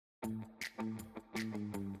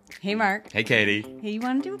Hey, Mark. Hey, Katie. Hey, you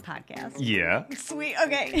want to do a podcast? Yeah. Sweet.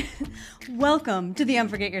 Okay. Welcome to the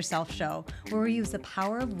Unforget Yourself show, where we use the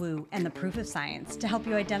power of woo and the proof of science to help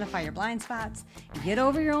you identify your blind spots, get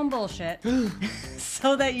over your own bullshit,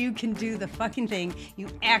 so that you can do the fucking thing you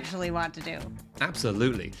actually want to do.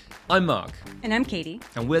 Absolutely. I'm Mark. And I'm Katie.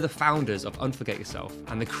 And we're the founders of Unforget Yourself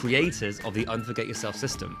and the creators of the Unforget Yourself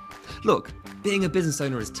system. Look, being a business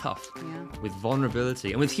owner is tough. Yeah. With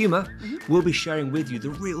vulnerability and with humor, we'll be sharing with you the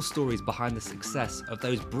real stories behind the success of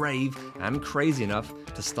those brave and crazy enough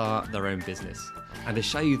to start their own business. And to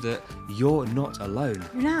show you that you're not alone.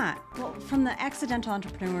 You're not. Well, from the accidental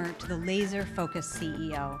entrepreneur to the laser-focused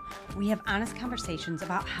CEO, we have honest conversations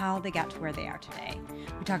about how they got to where they are today.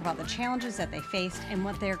 We talk about the challenges that they faced and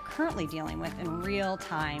what they're currently dealing with in real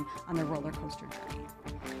time on their roller coaster journey.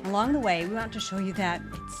 Along the way, we want to show you that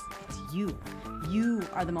it's you. You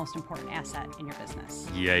are the most important asset in your business.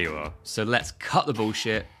 Yeah, you are. So let's cut the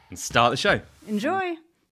bullshit and start the show. Enjoy.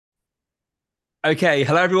 Okay,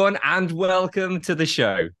 hello everyone and welcome to the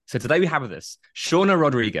show. So today we have with us Shawna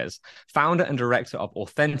Rodigues, founder and director of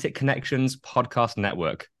Authentic Connections Podcast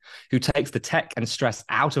Network, who takes the tech and stress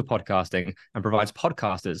out of podcasting and provides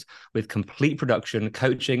podcasters with complete production,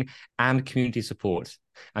 coaching, and community support.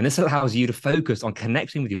 And this allows you to focus on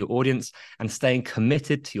connecting with your audience and staying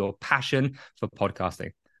committed to your passion for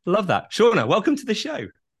podcasting. Love that. Shawna, welcome to the show.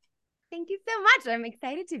 Thank you so much. I'm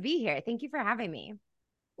excited to be here. Thank you for having me.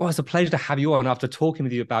 Well, it's a pleasure to have you on after talking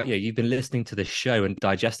with you about, you've been listening to this show and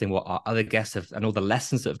digesting what our other guests have and all the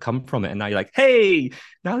lessons that have come from it. And now you're like, hey,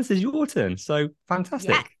 now this is your turn. So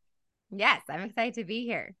fantastic. Yes, I'm excited to be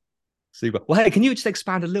here. Super. Well, hey, can you just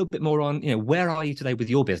expand a little bit more on, where are you today with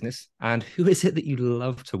your business and who is it that you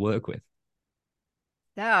love to work with?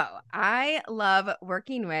 So I love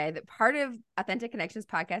working with part of Authentic Connections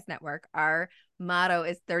Podcast Network. Our motto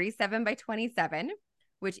is 37 by 27.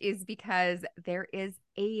 Which is because there is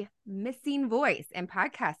a missing voice in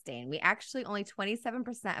podcasting. We actually only 27%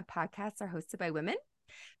 of podcasts are hosted by women.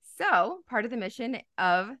 So part of the mission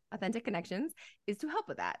of Authentic Connections is to help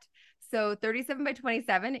with that. So 37 by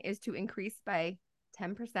 27 is to increase by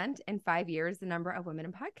 10% in 5 years the number of women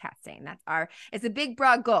in podcasting. It's a big,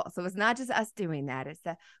 broad goal. So it's not just us doing that. It's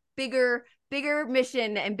a bigger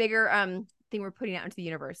mission and bigger thing we're putting out into the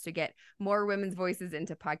universe to get more women's voices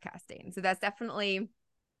into podcasting. So that's definitely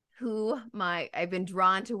who I've been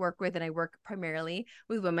drawn to work with, and I work primarily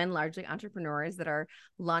with women, largely entrepreneurs that are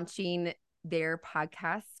launching their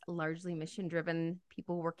podcasts, largely mission-driven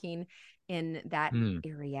people working in that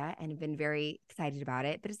area, and have been very excited about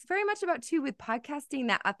it. But it's very much about, too, with podcasting,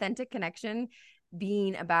 that authentic connection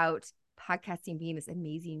being about podcasting being this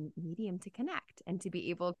amazing medium to connect and to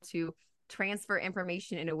be able to transfer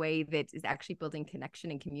information in a way that is actually building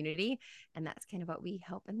connection and community. And that's kind of what we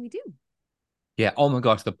help and we do. Yeah. Oh my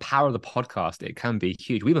gosh, the power of the podcast, it can be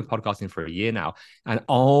huge. We've been podcasting for a year now. And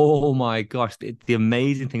oh my gosh, the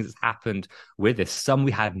amazing things that's happened with this, some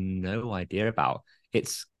we had no idea about.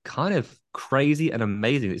 It's kind of crazy and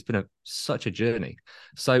amazing. It's been such a journey.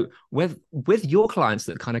 So with your clients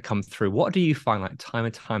that kind of come through, what do you find like time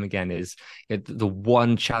and time again is the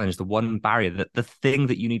one challenge, the one barrier, the thing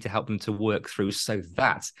that you need to help them to work through so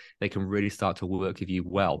that they can really start to work with you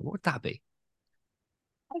well? What would that be?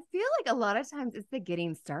 I feel like a lot of times it's the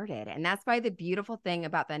getting started. And that's why the beautiful thing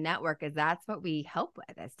about the network is that's what we help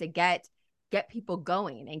with, is to get people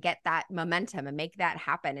going and get that momentum and make that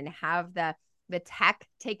happen and have the tech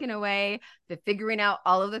taken away, the figuring out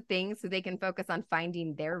all of the things so they can focus on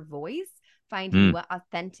finding their voice, finding what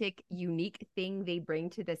authentic, unique thing they bring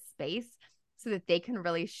to this space, so that they can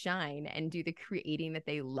really shine and do the creating that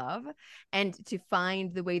they love and to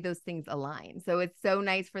find the way those things align. So it's so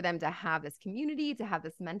nice for them to have this community, to have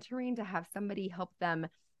this mentoring, to have somebody help them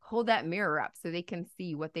hold that mirror up so they can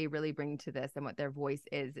see what they really bring to this and what their voice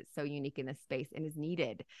is. It's so unique in this space and is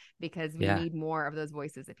needed because we need more of those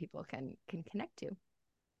voices that people can connect to.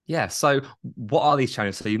 Yeah. So what are these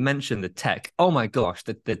challenges? So you mentioned the tech. Oh my gosh,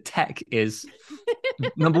 the tech is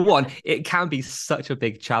number one. It can be such a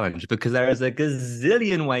big challenge because there is a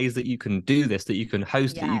gazillion ways that you can do this, that you can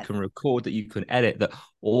host, that you can record, that you can edit, that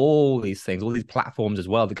all these things, all these platforms as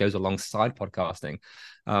well that goes alongside podcasting.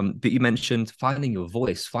 But you mentioned finding your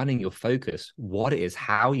voice, finding your focus, what it is,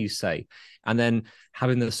 how you say, and then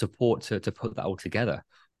having the support to put that all together.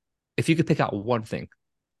 If you could pick out one thing,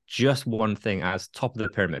 just one thing as top of the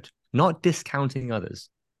pyramid, not discounting others,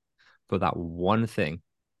 but that one thing,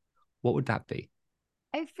 what would that be?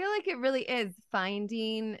 I feel like it really is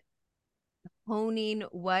honing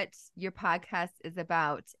what your podcast is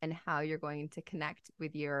about and how you're going to connect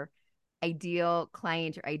with your ideal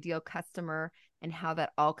client or ideal customer and how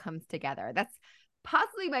that all comes together. That's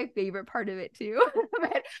possibly my favorite part of it too.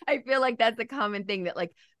 But I feel like that's a common thing, that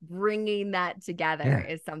like bringing that together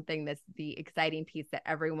is something that's the exciting piece that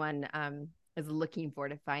everyone is looking for,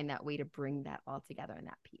 to find that way to bring that all together in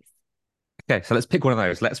that piece. Okay, so let's pick one of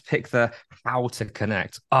those. Let's pick the how to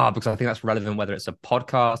connect. Because I think that's relevant, whether it's a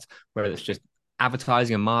podcast, whether it's just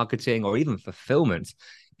advertising and marketing, or even fulfillment.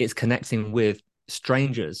 It's connecting with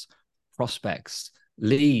strangers, prospects,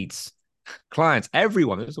 leads, clients,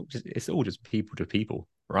 everyone. It's all just people to people,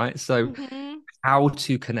 right? So how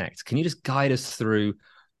to connect. Can you just guide us through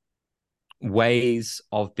ways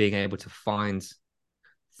of being able to find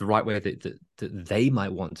the right way that they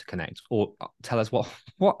might want to connect, or tell us what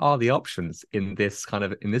are the options in this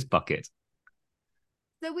bucket?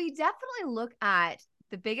 So we definitely look at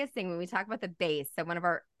the biggest thing when we talk about the base. So one of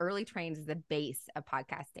our early trainings is the base of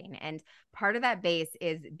podcasting. And part of that base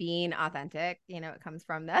is being authentic. It comes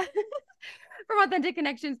from the from authentic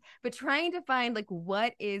connections, but trying to find like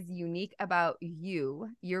what is unique about you,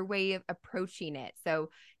 your way of approaching it. So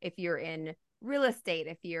if you're in real estate,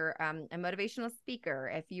 if you're a motivational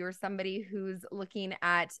speaker, if you're somebody who's looking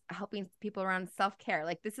at helping people around self-care,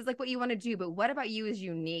 like this is like what you want to do, but what about you is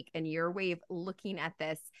unique, and your way of looking at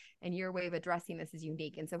this and your way of addressing this is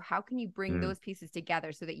unique. And so how can you bring those pieces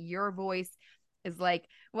together so that your voice is like,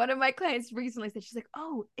 one of my clients recently said, she's like,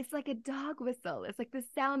 oh, it's like a dog whistle. It's like the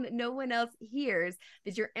sound that no one else hears,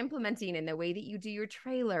 that you're implementing in the way that you do your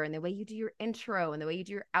trailer, and the way you do your intro, and the way you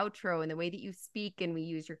do your outro, and the way that you speak. And we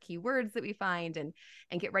use your keywords that we find, and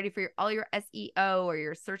get ready for all your SEO or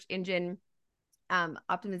your search engine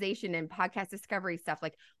optimization and podcast discovery stuff.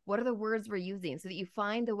 Like, what are the words we're using, so that you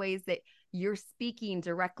find the ways that you're speaking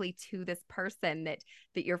directly to this person that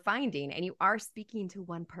you're finding, and you are speaking to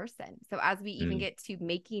one person. So as we even get to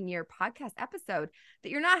making your podcast episode, that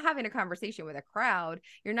you're not having a conversation with a crowd,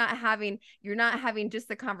 you're not having just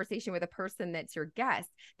a conversation with a person that's your guest,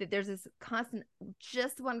 that there's this constant,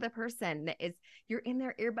 just one other person that is, you're in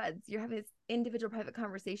their earbuds, you're having this individual private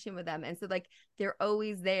conversation with them. And so like they're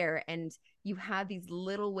always there, and you have these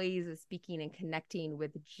little ways of speaking and connecting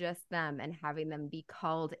with just them, and having them be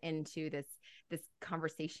called into this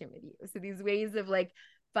conversation with you. So these ways of like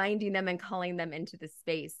finding them and calling them into the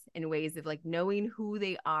space, in ways of like knowing who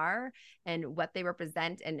they are and what they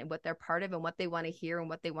represent, and what they're part of, and what they want to hear, and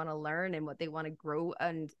what they want to learn, and what they want to grow,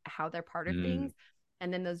 and how they're part of things.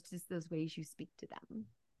 And then those ways you speak to them.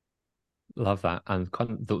 Love that. And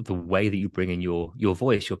kind of the way that you bring in your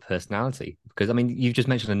voice, your personality, because I mean, you've just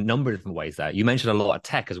mentioned a number of different ways there. You mentioned a lot of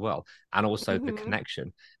tech as well, and also the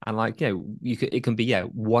connection, and like, it can be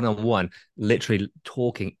one-on-one, literally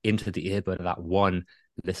talking into the earbud of that one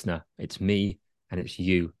listener. It's me and it's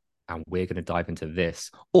you, and we're going to dive into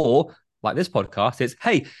this. Or like this podcast, it's,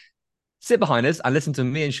 hey, sit behind us and listen to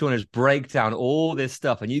me and Shawna break down all this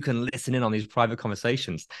stuff, and you can listen in on these private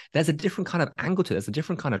conversations. There's a different kind of angle to it. There's a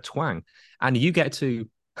different kind of twang. And you get to,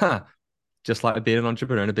 just like being an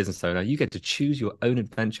entrepreneur and a business owner, you get to choose your own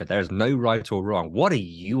adventure. There is no right or wrong. What do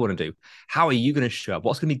you want to do? How are you going to show up?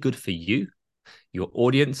 What's going to be good for you, your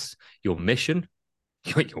audience, your mission,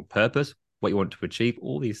 your purpose, what you want to achieve,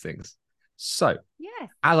 all these things. So, yes,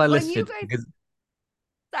 as I listed...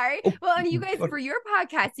 Sorry. Well, and you guys, for your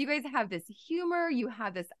podcast, you guys have this humor, you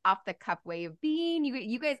have this off the cuff way of being.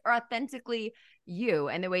 You guys are authentically you,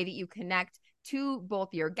 and the way that you connect to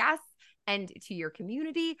both your guests and to your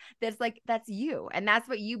community, that's you. And that's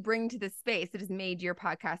what you bring to the space that has made your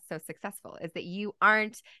podcast so successful, is that you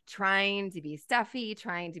aren't trying to be stuffy,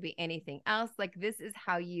 trying to be anything else. Like, this is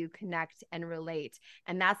how you connect and relate.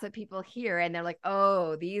 And that's what people hear. And they're like,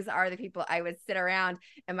 oh, these are the people I would sit around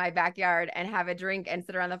in my backyard and have a drink and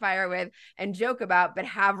sit around the fire with and joke about, but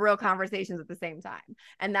have real conversations at the same time.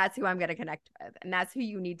 And that's who I'm going to connect with. And that's who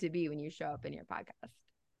you need to be when you show up in your podcast.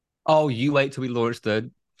 Oh, you wait till we launch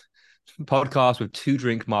the podcast with Two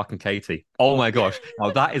Drink Mark and Katie. Oh my gosh.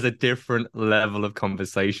 Now that is a different level of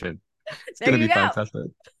conversation. It's going to be fantastic.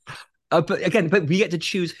 But we get to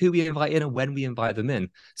choose who we invite in and when we invite them in.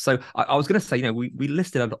 So I was going to say, we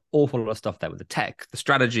listed an awful lot of stuff there with the tech, the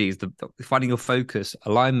strategies, the finding your focus,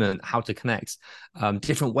 alignment, how to connect,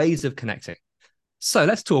 different ways of connecting. So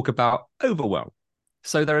let's talk about overwhelm.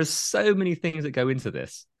 So there are so many things that go into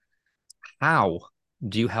this. How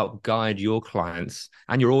do you help guide your clients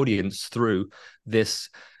and your audience through this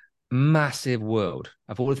massive world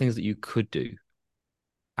of all the things that you could do,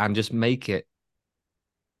 and just make it,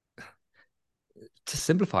 to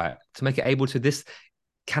simplify it, to make it able to, this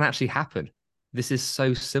can actually happen. This is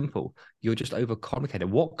so simple. You're just overcomplicated.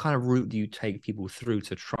 What kind of route do you take people through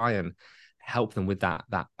to try and help them with that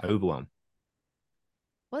overwhelm?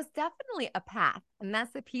 Well, it's definitely a path. And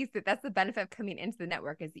that's the piece that's the benefit of coming into the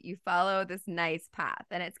network is that you follow this nice path.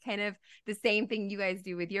 And it's kind of the same thing you guys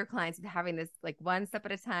do with your clients with having this like one step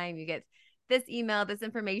at a time. You get this email, this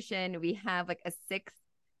information. We have like a 6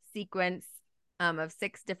 sequence of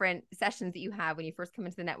 6 different sessions that you have when you first come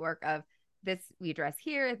into the network of this we address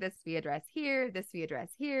here, this we address here, this we address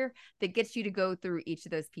here, that gets you to go through each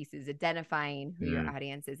of those pieces, identifying who your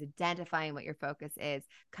audience is, identifying what your focus is,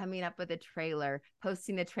 coming up with a trailer,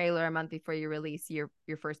 posting the trailer a month before you release your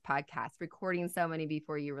first podcast, recording so many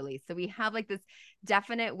before you release. So we have like this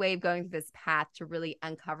definite way of going through this path to really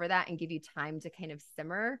uncover that and give you time to kind of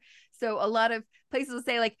simmer. So a lot of places will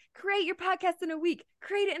say like, create your podcast in a week,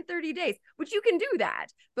 create it in 30 days, which you can do that.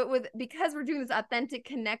 But because we're doing this authentic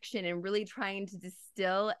connection and really trying to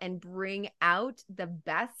distill and bring out the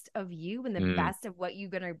best of you and the best of what you're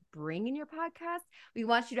going to bring in your podcast, we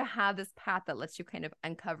want you to have this path that lets you kind of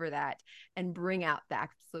uncover that and bring out the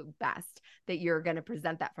absolute best that you're going to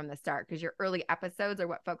present that from the start, because your early episodes are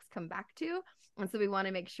what folks come back to. And so we want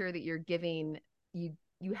to make sure that you're giving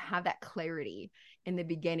you have that clarity in the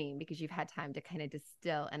beginning because you've had time to kind of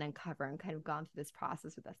distill and uncover and kind of gone through this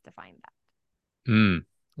process with us to find that.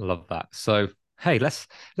 Love that. So, hey, let's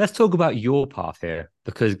talk about your path here,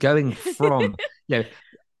 because going from,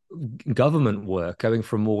 government work, going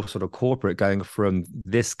from more sort of corporate, going from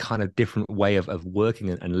this kind of different way of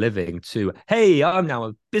working and living to, hey, I'm now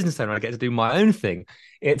a business owner, I get to do my own thing.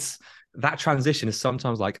 It's that transition is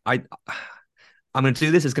sometimes like, I'm going to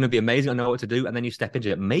do this. It's going to be amazing. I know what to do. And then you step into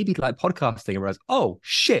it, maybe like podcasting, and realize, oh,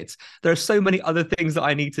 shit, there are so many other things that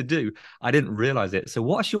I need to do. I didn't realize it. So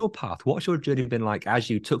what's your path? What's your journey been like as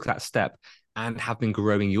you took that step and have been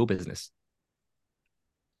growing your business?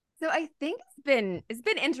 So I think it's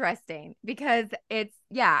been interesting because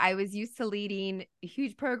I was used to leading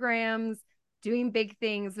huge programs, doing big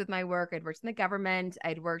things with my work. I'd worked in the government.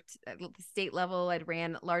 I'd worked at the state level. I'd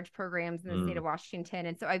ran large programs in the state of Washington.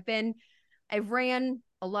 And so I've ran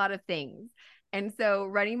a lot of things. And so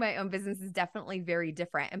running my own business is definitely very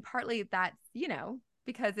different. And partly that's,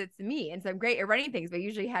 because it's me. And so I'm great at running things, but I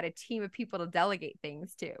usually had a team of people to delegate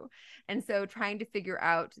things to. And so trying to figure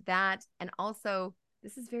out that. And also,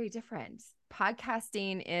 this is very different.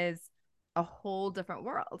 Podcasting is a whole different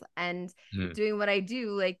world. And doing what I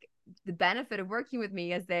do, like, the benefit of working with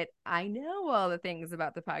me is that I know all the things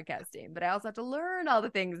about the podcasting, but I also have to learn all the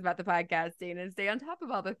things about the podcasting and stay on top of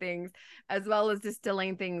all the things, as well as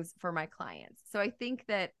distilling things for my clients. So I think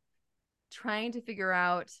that trying to figure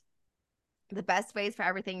out the best ways for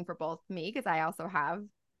everything for both me, because I also have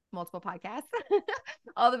multiple podcasts,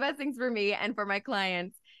 all the best things for me and for my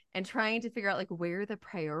clients, and trying to figure out like where the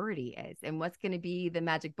priority is and what's going to be the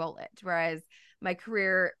magic bullet. Whereas my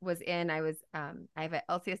career was I have an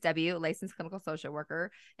LCSW, licensed clinical social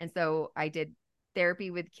worker. And so I did therapy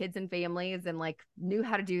with kids and families and like knew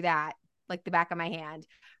how to do that like the back of my hand,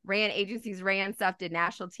 ran agencies, ran stuff, did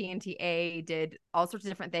national TNTA, did all sorts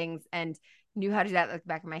of different things and knew how to do that like the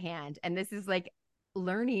back of my hand. And this is like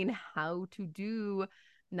learning how to do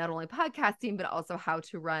not only podcasting, but also how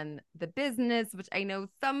to run the business, which I know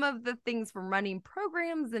some of the things from running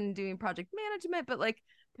programs and doing project management, but like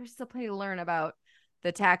there's still plenty to learn about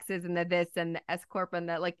the taxes and the this and the S Corp and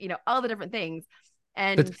the like, all the different things.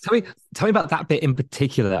 And but tell me about that bit in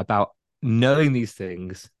particular about knowing these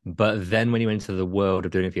things, but then when you enter the world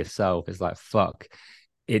of doing it for yourself, it's like, fuck,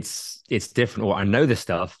 it's different. Or I know this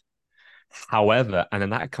stuff. However, and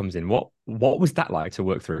then that comes in. What was that like to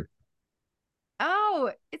work through? Oh,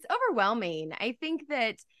 it's overwhelming. I think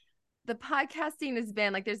that the podcasting has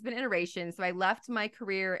been like, there's been iterations. So I left my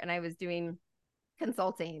career and I was doing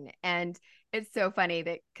consulting, and it's so funny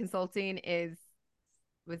that consulting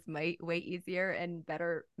was way easier and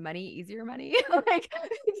better money, easier money. Like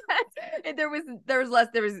there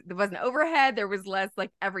wasn't overhead, there was less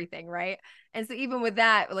like everything, right? And so even with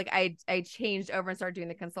that, like I changed over and started doing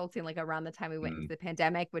the consulting like around the time we went into the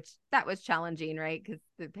pandemic, which that was challenging, right? Because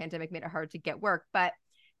the pandemic made it hard to get work, but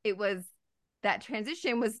that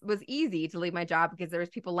transition was easy to leave my job because there was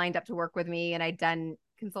people lined up to work with me and I'd done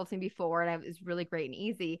consulting before and it was really great and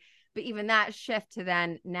easy. But even that shift to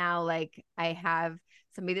then now, like I have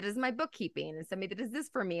somebody that does my bookkeeping and somebody that does this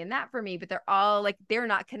for me and that for me, but they're all like, they're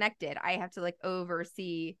not connected. I have to like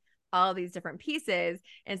oversee all these different pieces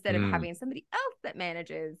instead of having somebody else that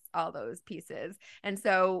manages all those pieces. And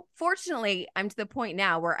so fortunately, I'm to the point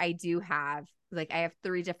now where I do have, like, I have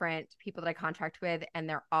 3 different people that I contract with and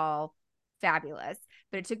they're all fabulous,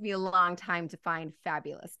 but it took me a long time to find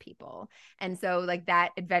fabulous people. And so like that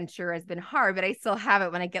adventure has been hard, but I still have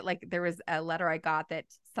it when I get like, there was a letter I got that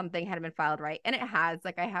something hadn't been filed right. And it has,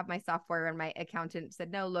 like, I have my software and my accountant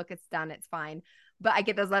said, no, look, it's done. It's fine. But I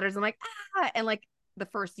get those letters. I'm like, and like the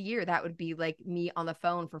first year that would be like me on the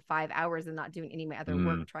phone for 5 hours and not doing any of my other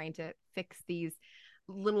work, trying to fix these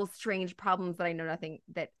little strange problems that I know nothing,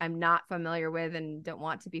 that I'm not familiar with and don't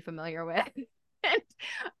want to be familiar with, and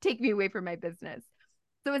take me away from my business.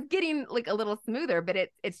 So it's getting like a little smoother, but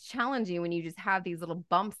it's challenging when you just have these little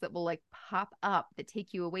bumps that will like pop up that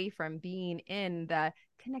take you away from being in the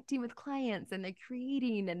connecting with clients and the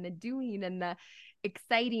creating and the doing and the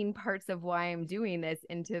exciting parts of why I'm doing this,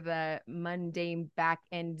 into the mundane back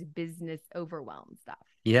end business overwhelm stuff.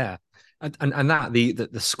 Yeah. And that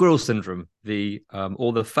the squirrel syndrome, the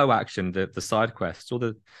all the faux action, the side quests, all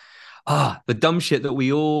the dumb shit that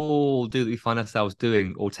we all do, that we find ourselves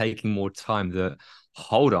doing or taking more time, that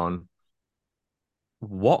hold on,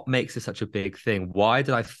 what makes it such a big thing? Why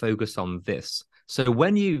did I focus on this? So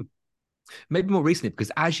when you, maybe more recently, because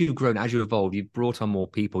as you've grown, as you evolve, you've brought on more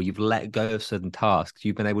people, you've let go of certain tasks,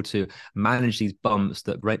 you've been able to manage these bumps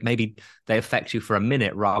that maybe they affect you for a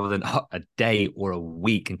minute rather than a day or a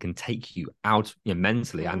week, and can take you out, you know,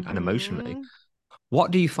 mentally and emotionally.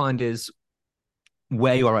 What do you find is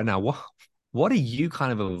where you are right now? What are you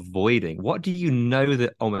kind of avoiding? What do you know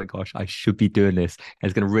that, oh my gosh, I should be doing this, and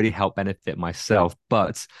it's going to really help benefit myself,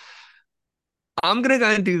 but I'm going to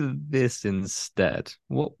go and do this instead?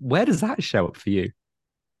 Where does that show up for you?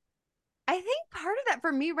 I think part of that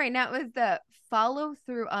for me right now is the follow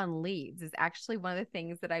through on leads is actually one of the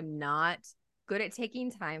things that I'm not good at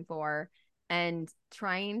taking time for, and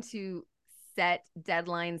trying to set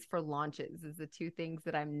deadlines for launches is the two things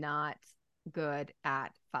that I'm not good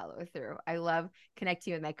at follow through. I love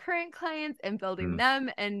connecting with my current clients and building them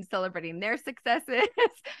and celebrating their successes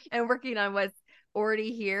and working on what's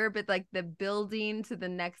already here, but like the building to the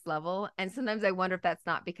next level. And sometimes I wonder if that's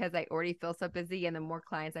not because I already feel so busy, and the more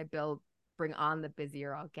clients I bring on, the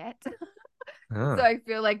busier I'll get. So I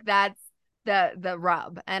feel like that's the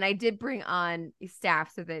rub. And I did bring on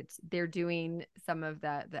staff so that they're doing some of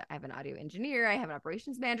the I have an audio engineer, I have an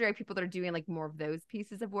operations manager, I have people that are doing like more of those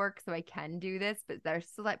pieces of work, so I can do this. But there's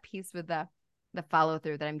still that piece with the follow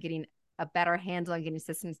through that I'm getting a better handle on, getting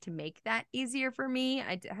systems to make that easier for me.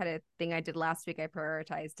 I had a thing I did last week I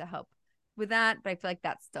prioritized to help with that, but I feel like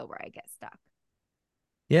that's still where I get stuck.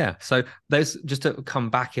 Yeah. So those, just to come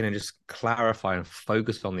back in and just clarify and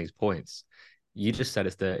focus on these points, you just said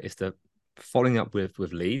it's the following up with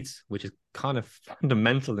leads, which is kind of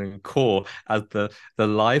fundamental and core as the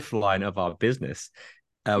lifeline of our business.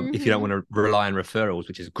 If you don't want to rely on referrals,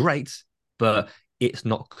 which is great, but it's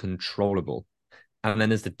not controllable. And then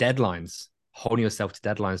there's the deadlines, holding yourself to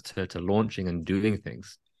deadlines to launching and doing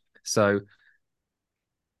things. So,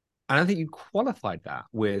 and I think you qualified that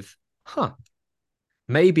with,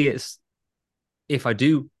 maybe it's, if I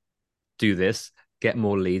do this, get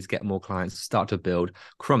more leads, get more clients, start to build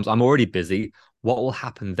crumbs, I'm already busy. What will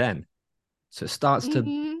happen then? So it starts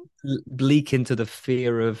to leak into the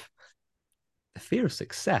fear of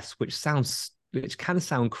success, which can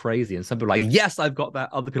sound crazy. And some people are like, yes, I've got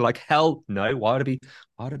that. Other people are like, hell no. Why would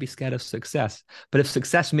I be scared of success? But if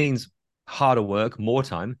success means harder work, more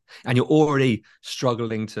time, and you're already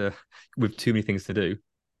struggling with too many things to do,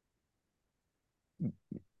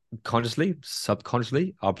 consciously,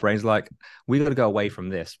 subconsciously, our brain's like, we got to go away from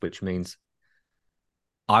this, which means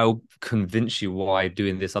I'll convince you why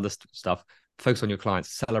doing this other stuff. Focus on your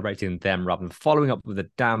clients, celebrating them rather than following up with the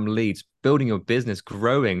damn leads, building your business,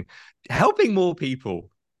 growing, helping more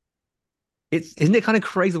people. Isn't it kind of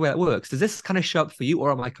crazy the way that works? Does this kind of show up for you,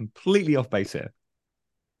 or am I completely off base here?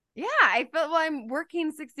 Yeah, I feel, well, I'm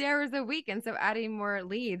working 60 hours a week, and so adding more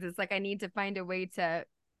leads, it's like I need to find a way to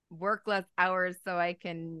work less hours so I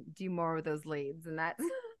can do more with those leads. And that's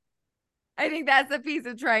I think that's a piece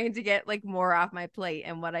of trying to get like more off my plate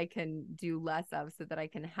and what I can do less of, so that I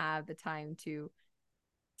can have the time to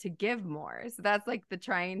give more. So that's like the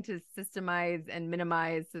trying to systemize and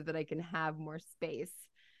minimize so that I can have more space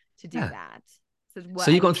to do that.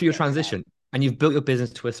 So you've gone through your transition and you've built your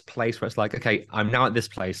business to a place where it's like, okay, I'm now at this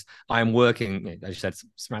place. I'm working, as you said,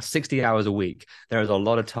 it's around 60 hours a week. There is a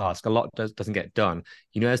lot of tasks. A lot doesn't get done.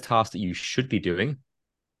 You know, there's tasks that you should be doing.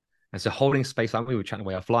 And so holding space, like we were chatting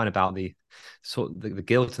away offline about the sort of the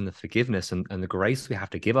guilt and the forgiveness and the grace we have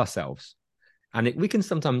to give ourselves. And we can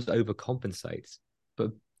sometimes overcompensate,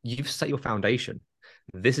 but you've set your foundation.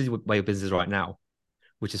 This is where your business is right now,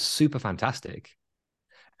 which is super fantastic.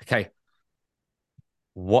 Okay,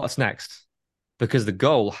 what's next? Because the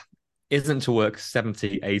goal isn't to work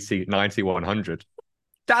 70, 80, 90, 100.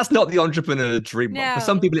 That's not the entrepreneur dream. No. For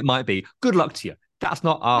some people, it might be. Good luck to you. That's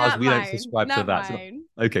not ours. Not We don't mine. subscribe to Not that. mine.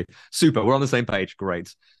 Okay, super. We're on the same page.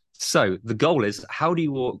 Great. So the goal is, how do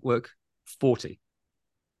you work 40?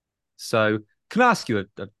 So can I ask you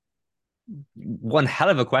one hell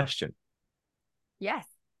of a question? Yes.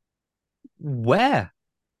 Where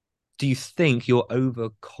do you think you're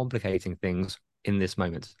overcomplicating things in this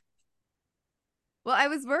moment? Well, I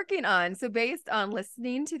was working on, so based on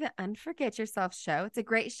listening to the Unforget Yourself show, it's a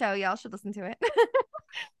great show. Y'all should listen to it.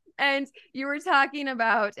 And you were talking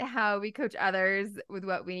about how we coach others with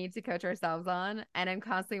what we need to coach ourselves on. And I'm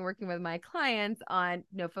constantly working with my clients on,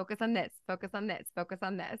 no, focus on this, focus on this, focus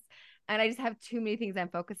on this. And I just have too many things I'm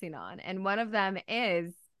focusing on. And one of them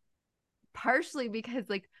is partially because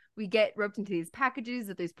like we get roped into these packages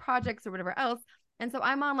of these projects or whatever else. And so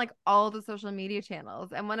I'm on like all the social media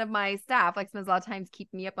channels. And one of my staff like spends a lot of times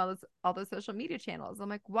keeping me up on all those social media channels. I'm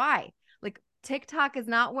like, why? Like TikTok is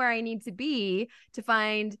not where I need to be to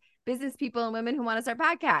find business people and women who want to start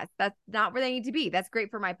podcasts. That's not where they need to be. That's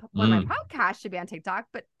great for one of my podcasts should be on TikTok,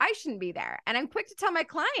 but I shouldn't be there. And I'm quick to tell my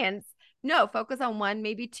clients, no, focus on one,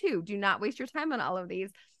 maybe two. Do not waste your time on all of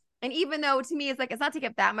these. And even though to me, it's like, it's not taking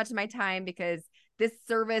up that much of my time because this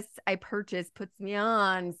service I purchased puts me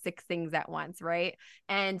on 6 things at once, right?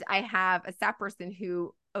 And I have a staff person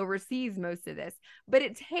who oversees most of this, but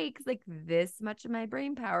it takes like this much of my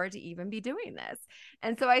brain power to even be doing this.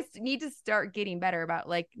 And so I need to start getting better about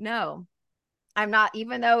like, no, I'm not,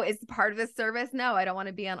 even though it's part of this service, no, I don't want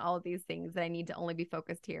to be on all of these things that I need to only be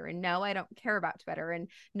focused here. And no, I don't care about Twitter. And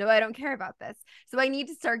no, I don't care about this. So I need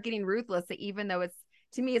to start getting ruthless that even though it's,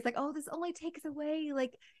 to me, it's like, oh, this only takes away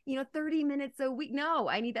like, 30 minutes a week. No,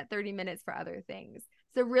 I need that 30 minutes for other things.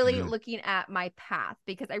 So really looking at my path,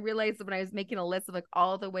 because I realized that when I was making a list of like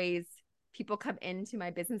all the ways people come into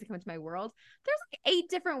my business and come into my world, there's like 8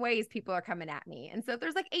 different ways people are coming at me. And so if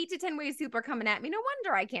there's like 8 to 10 ways people are coming at me, no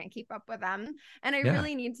wonder I can't keep up with them. And I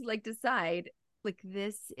really need to like decide like,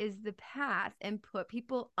 this is the path and put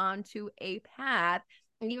people onto a path.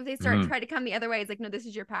 And even if they try to come the other way, it's like, no, this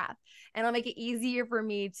is your path. And it'll make it easier for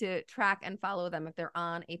me to track and follow them if they're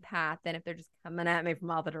on a path than if they're just coming at me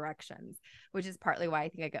from all the directions, which is partly why I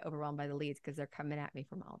think I get overwhelmed by the leads, because they're coming at me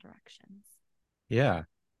from all directions. Yeah.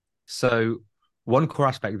 So one core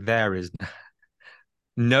aspect there is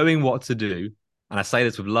knowing what to do. And I say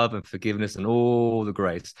this with love and forgiveness and all the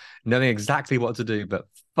grace, knowing exactly what to do, but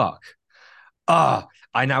fuck.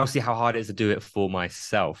 I now see how hard it is to do it for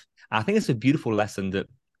myself. I think it's a beautiful lesson that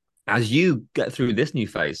as you get through this new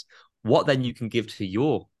phase, what then you can give to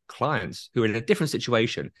your clients who are in a different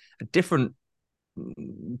situation, a different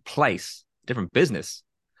place, different business,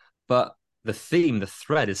 but the theme, the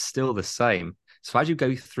thread is still the same. So as you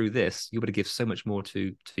go through this, you're able to give so much more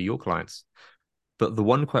to your clients. But the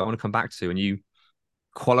one quote I want to come back to, and you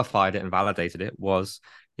qualified it and validated it, was,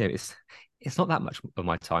 it's not that much of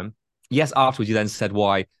my time. Yes, afterwards you then said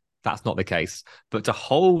why that's not the case, but to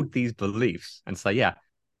hold these beliefs and say,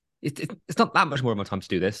 it's not that much more of my time to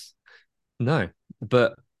do this. No,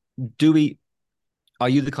 but are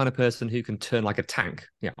you the kind of person who can turn like a tank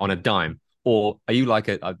on a dime? Or are you like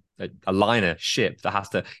a liner ship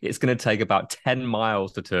that it's going to take about 10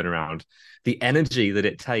 miles to turn around? The energy that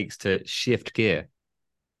it takes to shift gear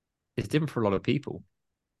is different for a lot of people.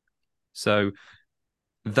 So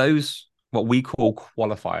those, what we call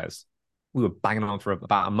qualifiers, we were banging on for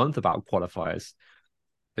about a month about qualifiers.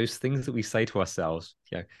 Those things that we say to ourselves,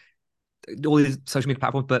 all these social media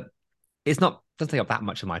platforms, but doesn't take up that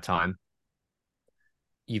much of my time.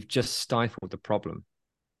 You've just stifled the problem.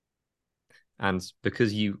 And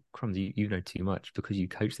because you know too much, because you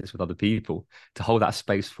coach this with other people, to hold that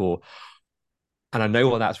space for, and I know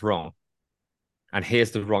what that's wrong. And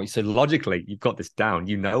here's the wrong. So logically, you've got this down,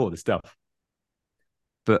 all the stuff.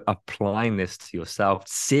 But applying this to yourself,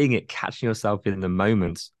 seeing it, catching yourself in the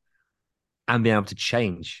moment, and being able to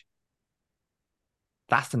change.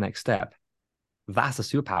 That's the next step. That's a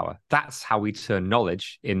superpower. That's how we turn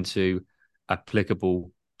knowledge into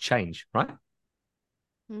applicable change, right?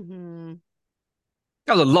 Mm-hmm.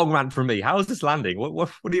 That was a long rant from me. How is this landing?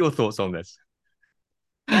 What are your thoughts on this?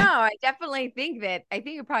 No, I definitely think it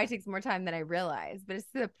probably takes more time than I realize, but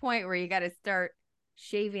it's to the point where you got to start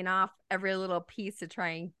shaving off every little piece to try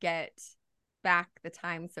and get back the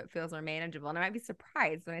time so it feels more manageable. And I might be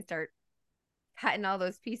surprised when I start cutting all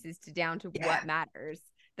those pieces down to what matters,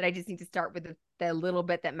 that I just need to start with the little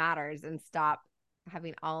bit that matters and stop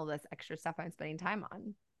having all this extra stuff I'm spending time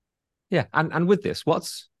on. Yeah. And with this,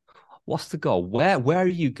 what's the goal? Where are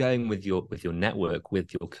you going with your network,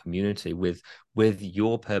 with your community, with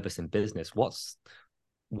your purpose in business? What's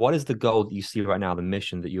what is the goal that you see right now, the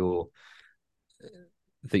mission that you're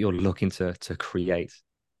looking to create?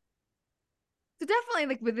 So definitely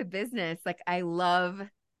like with the business, like I love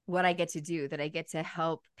what I get to do, that I get to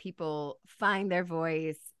help people find their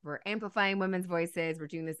voice. We're amplifying women's voices. We're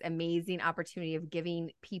doing this amazing opportunity of giving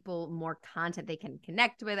people more content they can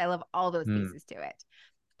connect with. I love all those pieces to it.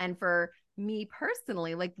 And for me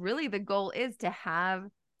personally, like really the goal is to have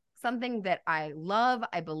something that I love,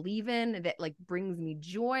 I believe in, that like brings me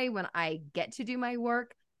joy when I get to do my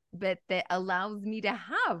work, but that allows me to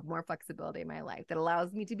have more flexibility in my life, that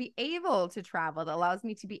allows me to be able to travel, that allows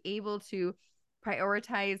me to be able to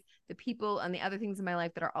prioritize the people and the other things in my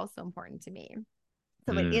life that are also important to me.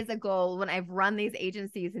 So it is a goal. When I've run these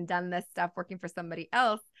agencies and done this stuff working for somebody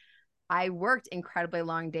else, I worked incredibly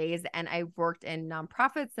long days, and I've worked in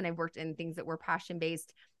nonprofits, and I've worked in things that were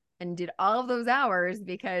passion-based and did all of those hours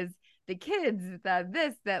because the kids,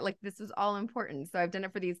 this was all important. So I've done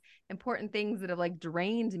it for these important things that have like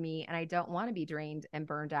drained me, and I don't want to be drained and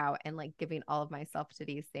burned out and like giving all of myself to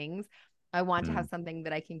these things. I want to have something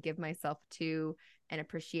that I can give myself to and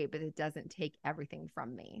appreciate, but it doesn't take everything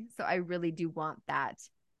from me. So I really do want that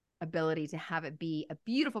ability to have it be a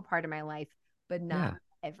beautiful part of my life, but not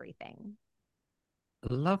everything.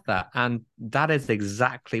 I love that. And that is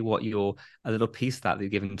exactly what a little piece that you're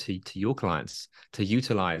giving to your clients, to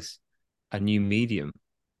utilize a new medium,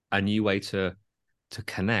 a new way to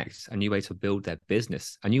connect, a new way to build their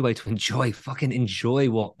business, a new way to enjoy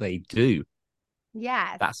what they do.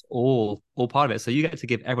 Yes. That's all part of it. So you get to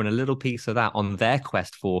give everyone a little piece of that on their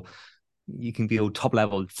quest for, you can build top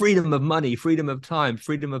level freedom of money, freedom of time,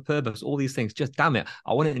 freedom of purpose, all these things. Just damn it,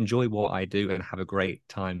 I want to enjoy what I do and have a great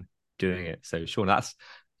time doing it. So Shawna,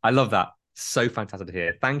 I love that. So fantastic to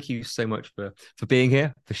hear. Thank you so much for being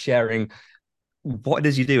here, for sharing what it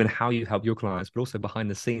is you do and how you help your clients, but also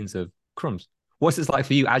behind the scenes of Crumbs. What's it like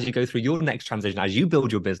for you as you go through your next transition, as you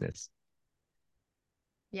build your business?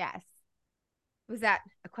 Yes. Was that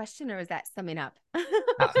a question or was that summing up?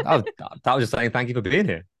 that was just saying thank you for being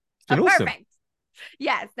here. It's been awesome. Perfect.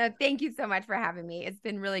 Yes. No, thank you so much for having me. It's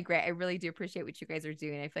been really great. I really do appreciate what you guys are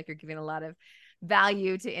doing. I feel like you're giving a lot of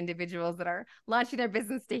value to individuals that are launching their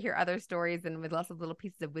business to hear other stories and with lots of little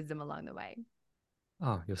pieces of wisdom along the way.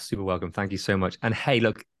 Oh, you're super welcome. Thank you so much. And hey,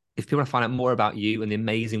 look, if people want to find out more about you and the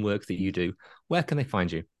amazing work that you do, where can they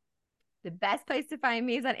find you? The best place to find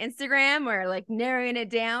me is on Instagram, or like narrowing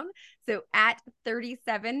it down. So at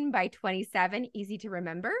 37 by 27, easy to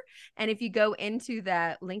remember. And if you go into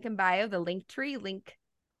the link in bio, the link tree,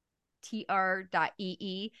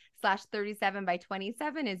 linktr.ee/37 by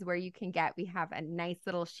 27 is where you can we have a nice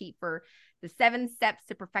little sheet for the 7 steps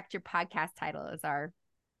to perfect your podcast title as our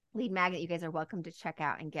lead magnet. You guys are welcome to check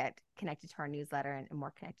out and get connected to our newsletter and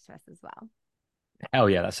more connected to us as well.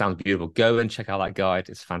 Hell yeah, that sounds beautiful. Go and check out that guide.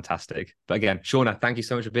 It's fantastic. But again, Shawna, thank you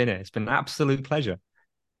so much for being here. It's been an absolute pleasure.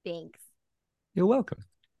 Thanks. You're welcome.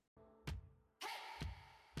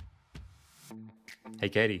 Hey,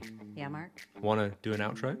 Katie. Yeah, Mark? Want to do an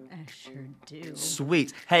outro? I sure do.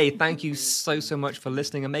 Sweet. Hey, thank you so much for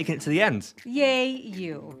listening and making it to the end. Yay,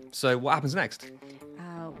 you. So what happens next?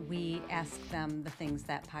 We ask them the things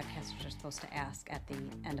that podcasters are supposed to ask at the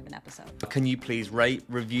end of an episode. Can you please rate,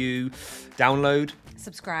 review, download?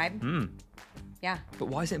 Subscribe. Yeah. But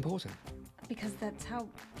why is it important? Because that's how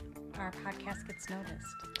our podcast gets noticed.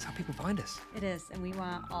 That's how people find us. It is, and we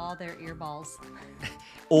want all their earballs.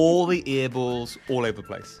 All the earballs all over the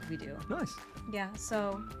place. We do. Nice. Yeah,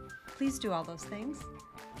 so please do all those things.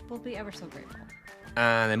 We'll be ever so grateful.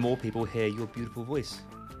 And then more people hear your beautiful voice.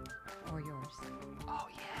 Or yours. Oh,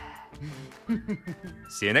 yeah.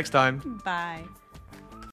 See you next time. Bye.